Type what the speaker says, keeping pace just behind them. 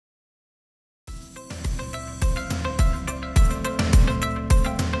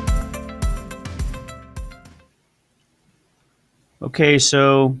Okay,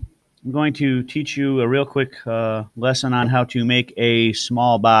 so I'm going to teach you a real quick lesson on how to make a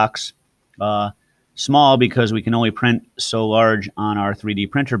small box. Small because we can only print so large on our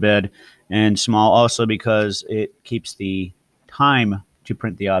 3D printer bed, and small also because it keeps the time to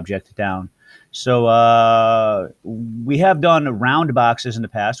print the object down. So we have done round boxes in the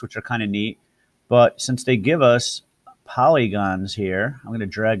past, which are kind of neat, but since they give us polygons here, I'm going to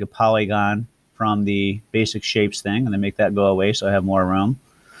drag a polygon from the basic shapes thing and then make that go away so I have more room.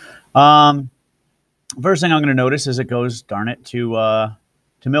 First thing I'm going to notice is it goes, darn it, to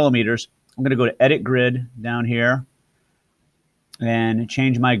millimeters. I'm going to go to Edit Grid down here and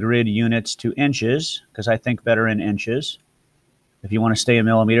change my grid units to inches because I think better in inches. If you want to stay in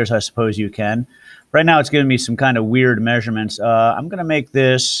millimeters, I suppose you can. Right now it's giving me some kind of weird measurements. I'm going to make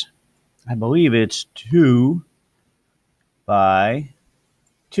this, I believe it's 2 by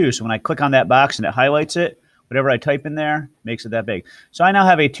 2. So when I click on that box and it highlights it, whatever I type in there makes it that big. So I now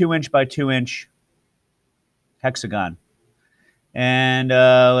have a 2-inch by 2-inch hexagon. And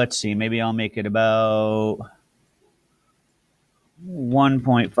let's see, maybe I'll make it about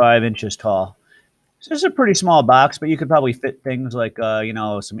 1.5 inches tall. So this is a pretty small box, but you could probably fit things like, you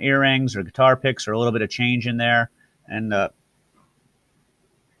know, some earrings or guitar picks or a little bit of change in there. And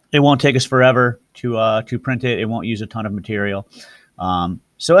it won't take us forever to print it. It won't use a ton of material.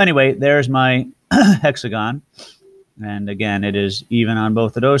 So anyway, there's my hexagon. And again, it is even on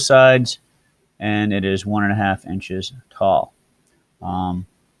both of those sides. And it is 1.5 inches tall. You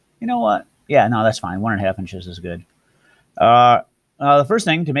know what? Yeah, no, that's fine. 1.5 inches is good. The first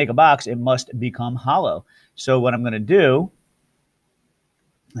thing, to make a box, it must become hollow. So what I'm going to do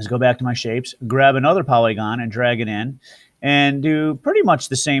is go back to my shapes, grab another polygon and drag it in, and do pretty much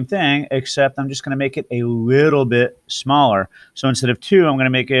the same thing, except I'm just going to make it a little bit smaller. So instead of 2, I'm going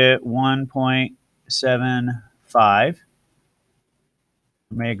to make it 1.75.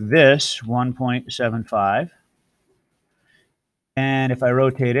 Make this 1.75. And if I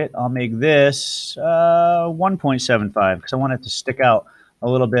rotate it, I'll make this 1.75 because I want it to stick out a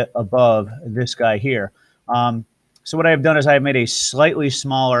little bit above this guy here. So what I've done is I've made a slightly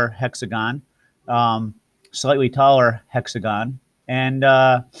smaller hexagon, slightly taller hexagon. And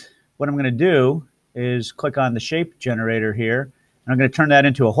what I'm going to do is click on the shape generator here, and I'm going to turn that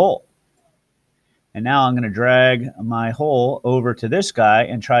into a hole. And now I'm going to drag my hole over to this guy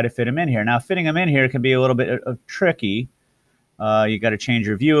and try to fit him in here. Now, fitting him in here can be a little bit tricky. You got to change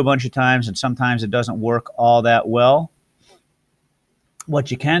your view a bunch of times, and sometimes it doesn't work all that well.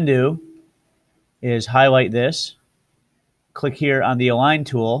 What you can do is highlight this, click here on the Align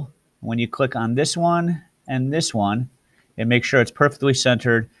tool. When you click on this one and this one, it makes sure it's perfectly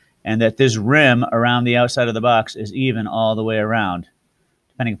centered and that this rim around the outside of the box is even all the way around.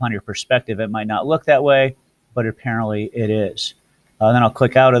 Depending upon your perspective, it might not look that way, but apparently it is. Then I'll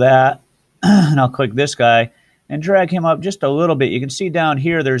click out of that, and I'll click this guy and drag him up just a little bit. You can see down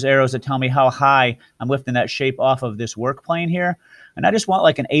here there's arrows that tell me how high I'm lifting that shape off of this work plane here. And I just want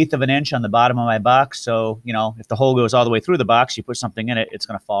like 1/8 of an inch on the bottom of my box. So, you know, if the hole goes all the way through the box, you put something in it, it's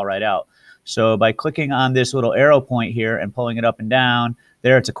going to fall right out. So by clicking on this little arrow point here and pulling it up and down,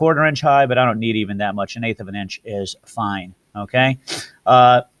 there it's a 1/4 inch high, but I don't need even that much. 1/8 of an inch is fine. Okay.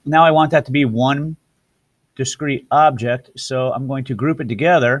 Now I want that to be one discrete object. So I'm going to group it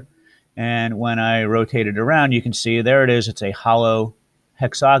together. And when I rotate it around, you can see there it is. It's a hollow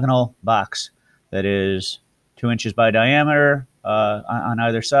hexagonal box that is 2 inches by diameter on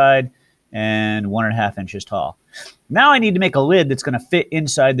either side and 1.5 inches tall. Now I need to make a lid that's going to fit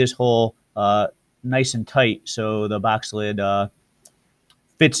inside this hole nice and tight so the box lid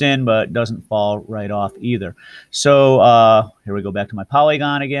fits in but doesn't fall right off either. So here we go back to my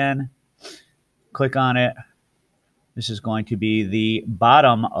polygon again. Click on it. This is going to be the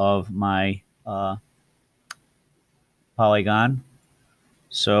bottom of my polygon.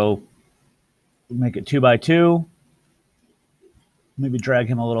 So make it 2 by 2. Maybe drag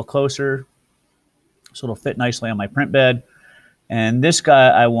him a little closer so it'll fit nicely on my print bed. And this guy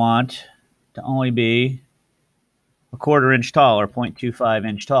I want to only be 1/4 inch tall, or 0.25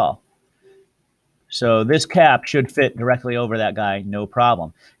 inch tall. So this cap should fit directly over that guy, no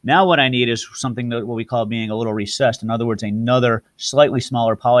problem. Now what I need is something that what we call being a little recessed. In other words, another slightly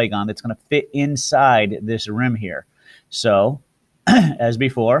smaller polygon that's going to fit inside this rim here. So, as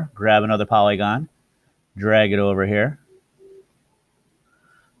before, grab another polygon, drag it over here.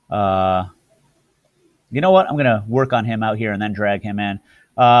 You know what? I'm going to work on him out here and then drag him in.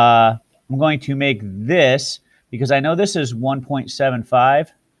 I'm going to make this, because I know this is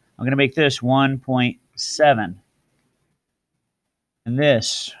 1.75. I'm going to make this 1.7 and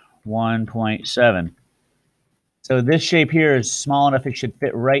this 1.7. So this shape here is small enough it should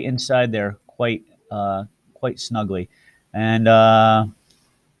fit right inside there quite snugly. And you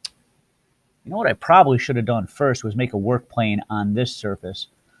know what I probably should have done first was make a work plane on this surface.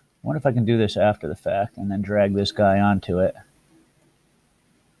 I wonder if I can do this after the fact and then drag this guy onto it.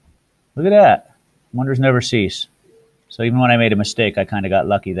 Look at that. Wonders never cease. So even when I made a mistake, I kind of got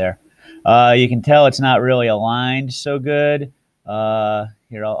lucky there. You can tell it's not really aligned so good.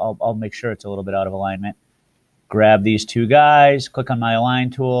 Here, I'll make sure it's a little bit out of alignment. Grab these two guys, click on my align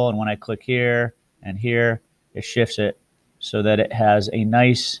tool, and when I click here and here, it shifts it so that it has a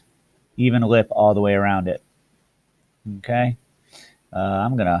nice even lip all the way around it. Okay.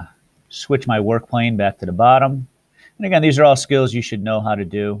 I'm going to switch my work plane back to the bottom. And again, these are all skills you should know how to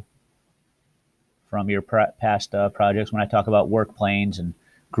do from your past projects. When I talk about work planes and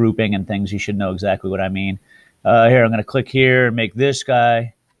grouping and things, you should know exactly what I mean. Here, I'm going to click here and make this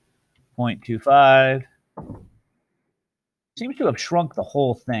guy 0.25. Seems to have shrunk the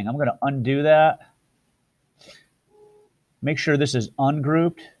whole thing. I'm going to undo that. Make sure this is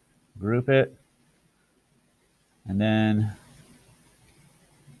ungrouped. Group it. And then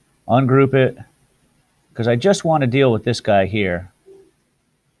ungroup it. Because I just want to deal with this guy here.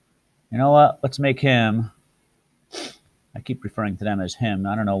 You know what? Let's make him. I keep referring to them as him.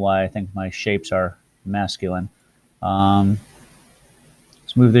 I don't know why. I think my shapes are masculine. Let's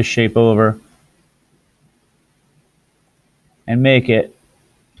move this shape over and make it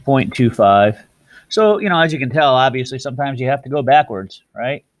 0.25. So, you know, as you can tell, obviously sometimes you have to go backwards,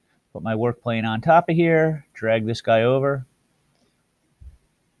 right? Put my work plane on top of here, drag this guy over.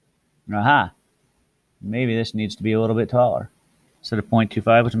 Aha. Maybe this needs to be a little bit taller. Instead of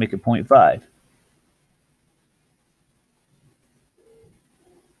 0.25, let's make it 0.5.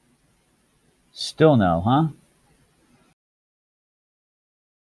 Still no, huh?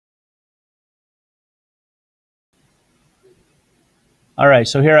 All right,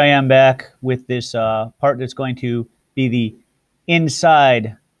 so here I am back with this part that's going to be the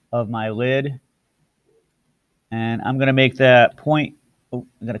inside of my lid. And I'm going to make that I'm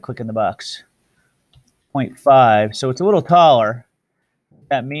going to click in the box. 0.5, so it's a little taller. What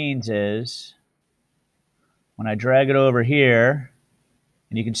that means is when I drag it over here,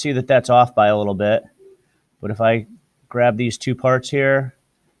 and you can see that that's off by a little bit, but if I grab these two parts here,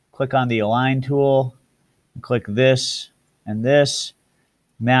 click on the align tool, and click this and this,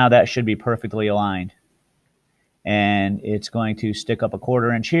 now that should be perfectly aligned. And it's going to stick up a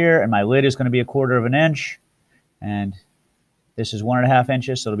 1/4 inch here, and my lid is going to be 1/4 inch, and this is 1.5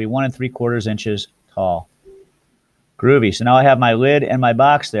 inches, so it'll be 1 3/4 inches tall. Groovy. So now I have my lid and my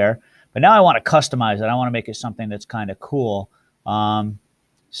box there, but now I want to customize it. I want to make it something that's kind of cool.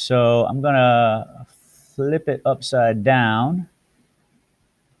 So I'm going to flip it upside down,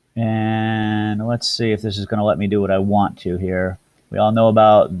 and let's see if this is going to let me do what I want to here. We all know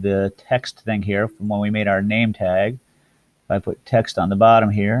about the text thing here from when we made our name tag. If I put text on the bottom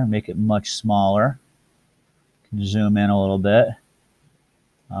here, make it much smaller. Can zoom in a little bit.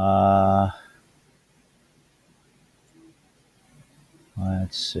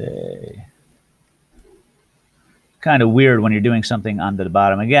 Let's see. Kind of weird when you're doing something on the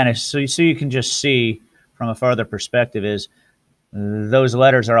bottom. Again, so you can just see from a farther perspective is those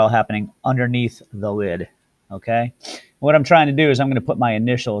letters are all happening underneath the lid. Okay. What I'm trying to do is I'm going to put my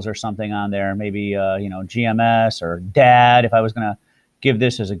initials or something on there. Maybe you know, GMS or Dad. If I was going to give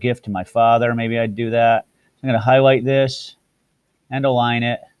this as a gift to my father, maybe I'd do that. I'm going to highlight this and align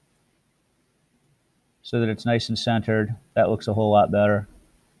it so that it's nice and centered. That looks a whole lot better.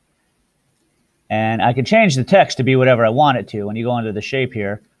 And I can change the text to be whatever I want it to. When you go into the shape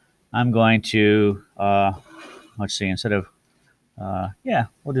here, I'm going to, let's see, instead of, yeah,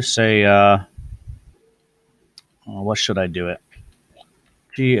 we'll just say, what should I do it?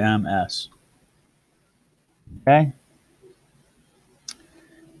 GMS. Okay.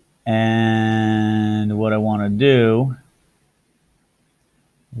 And what I want to do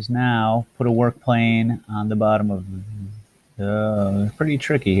is now put a work plane on the bottom of the, pretty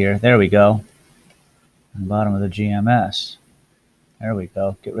tricky here. There we go. On the bottom of the GMS. There we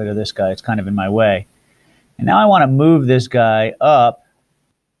go. Get rid of this guy. It's kind of in my way. And now I want to move this guy up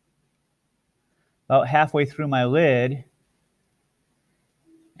about halfway through my lid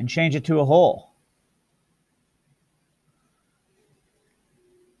and change it to a hole.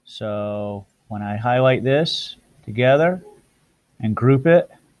 So when I highlight this together and group it,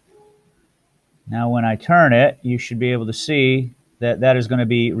 now when I turn it, you should be able to see that that is going to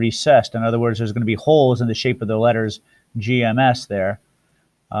be recessed. In other words, there's going to be holes in the shape of the letters GMS there.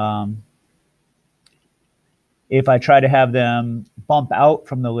 If I try to have them bump out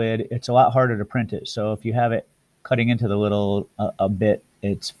from the lid, it's a lot harder to print it. So if you have it cutting into the little a bit,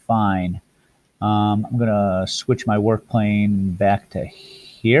 it's fine. I'm going to switch my work plane back to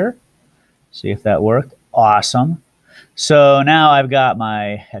here. See if that worked. Awesome. So now I've got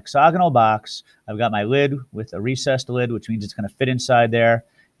my hexagonal box. I've got my lid with a recessed lid, which means it's going to fit inside there.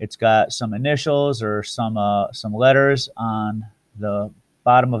 It's got some initials or some letters on the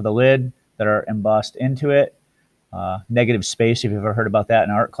bottom of the lid that are embossed into it. Negative space, if you've ever heard about that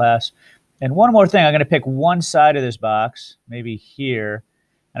in art class. And one more thing, I'm going to pick one side of this box, maybe here,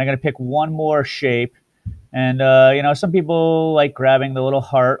 and I'm going to pick one more shape. And, you know, some people like grabbing the little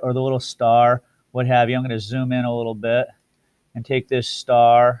heart or the little star, what have you. I'm going to zoom in a little bit and take this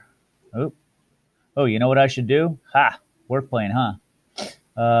star. Oop. Oh, you know what I should do? Ha! Work plane, huh?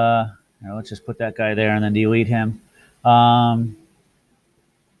 Let's just put that guy there and then delete him. I'm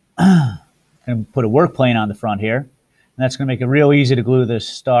going to put a work plane on the front here. And that's going to make it real easy to glue this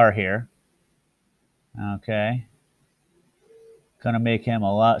star here. Okay. Going to make him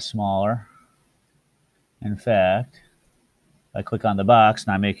a lot smaller. In fact, I click on the box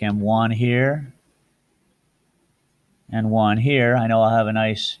and I make him one here and one here. I know I'll have a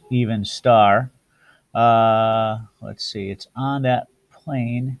nice even star. Let's see, it's on that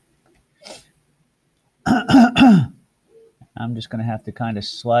plane. I'm just going to have to kind of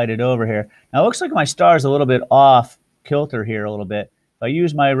slide it over here. Now it looks like my star is a little bit off kilter here a little bit. If I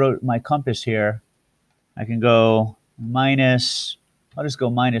use my compass here, I can go minus, I'll just go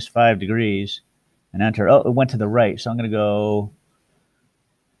minus 5 degrees and enter. Oh, it went to the right, so I'm going to go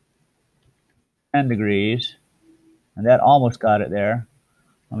 10 degrees, and that almost got it there.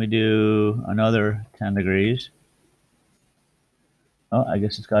 Let me do another 10 degrees. Oh, I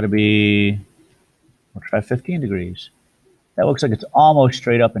guess it's got to be, we'll try 15 degrees. That looks like it's almost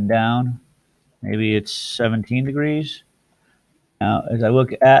straight up and down. Maybe it's 17 degrees. Now, as I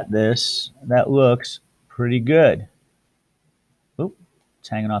look at this, that looks pretty good. Oop, it's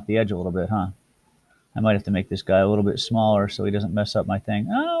hanging off the edge a little bit, huh? I might have to make this guy a little bit smaller so he doesn't mess up my thing.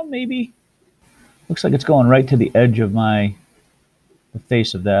 Oh, maybe. Looks like it's going right to the edge of the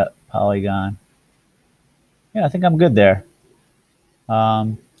face of that polygon. Yeah, I think I'm good there.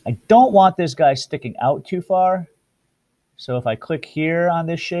 I don't want this guy sticking out too far. So if I click here on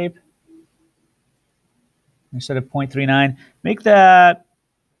this shape, instead of 0.39, make that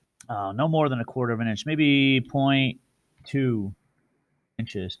no more than 1/4 of an inch, maybe 0.2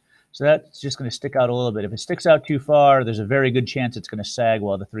 inches. So that's just going to stick out a little bit. If it sticks out too far, there's a very good chance it's going to sag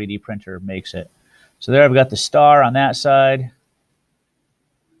while the 3D printer makes it. So there I've got the star on that side.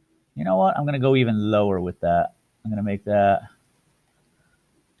 You know what? I'm going to go even lower with that. I'm going to make that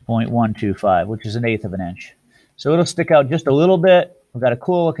 0.125, which is 1/8 of an inch. So it'll stick out just a little bit. I've got a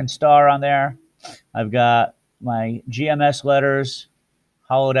cool looking star on there. I've got my GMS letters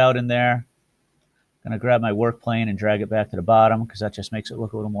hollowed out in there. I'm going to grab my work plane and drag it back to the bottom because that just makes it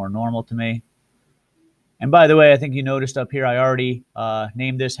look a little more normal to me. And by the way, I think you noticed up here I already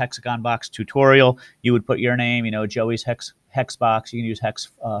named this Hexagon Box Tutorial. You would put your name, you know, Joey's Hex Box. You can use Hex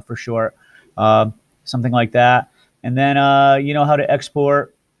for short, something like that. And then you know how to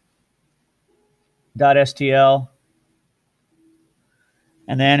export .stl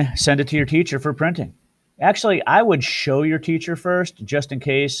and then send it to your teacher for printing. Actually, I would show your teacher first, just in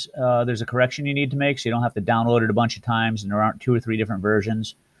case there's a correction you need to make, so you don't have to download it a bunch of times and there aren't 2 or 3 different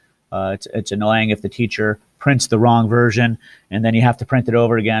versions. It's annoying if the teacher prints the wrong version and then you have to print it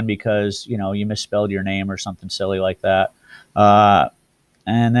over again because, you know, you misspelled your name or something silly like that.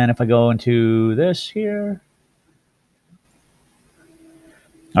 And then if I go into this here.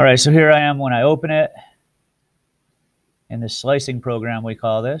 All right, so here I am when I open it in the slicing program, we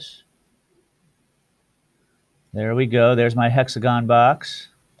call this. There we go. There's my hexagon box.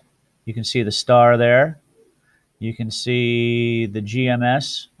 You can see the star there. You can see the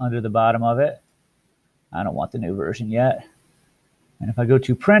GMS under the bottom of it. I don't want the new version yet. And if I go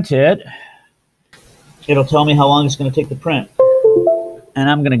to print it, it'll tell me how long it's going to take to print. And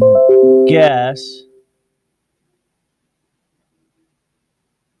I'm going to guess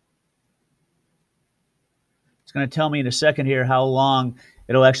it's going to tell me in a second here how long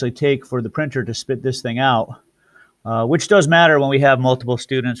it'll actually take for the printer to spit this thing out. Which does matter when we have multiple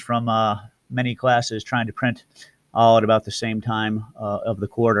students from many classes trying to print all at about the same time of the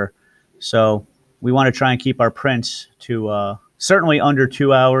quarter. So we want to try and keep our prints to certainly under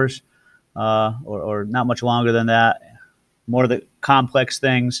 2 hours or not much longer than that. More of the complex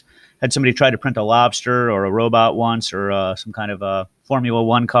things. Had somebody try to print a lobster or a robot once or some kind of a Formula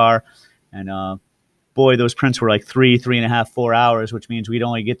One car. And boy, those prints were like 3.5, 4 hours, which means we'd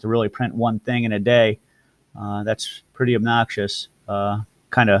only get to really print one thing in a day. That's pretty obnoxious,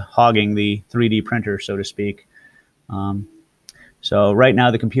 kind of hogging the 3D printer, so to speak. So right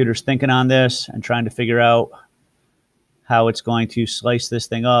now the computer's thinking on this and trying to figure out how it's going to slice this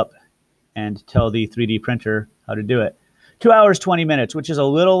thing up and tell the 3D printer how to do it. 2 hours, 20 minutes, which is a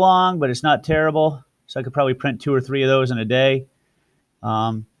little long, but it's not terrible. So I could probably print 2 or 3 of those in a day.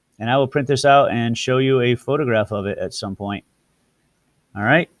 And I will print this out and show you a photograph of it at some point. All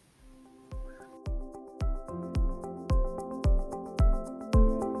right.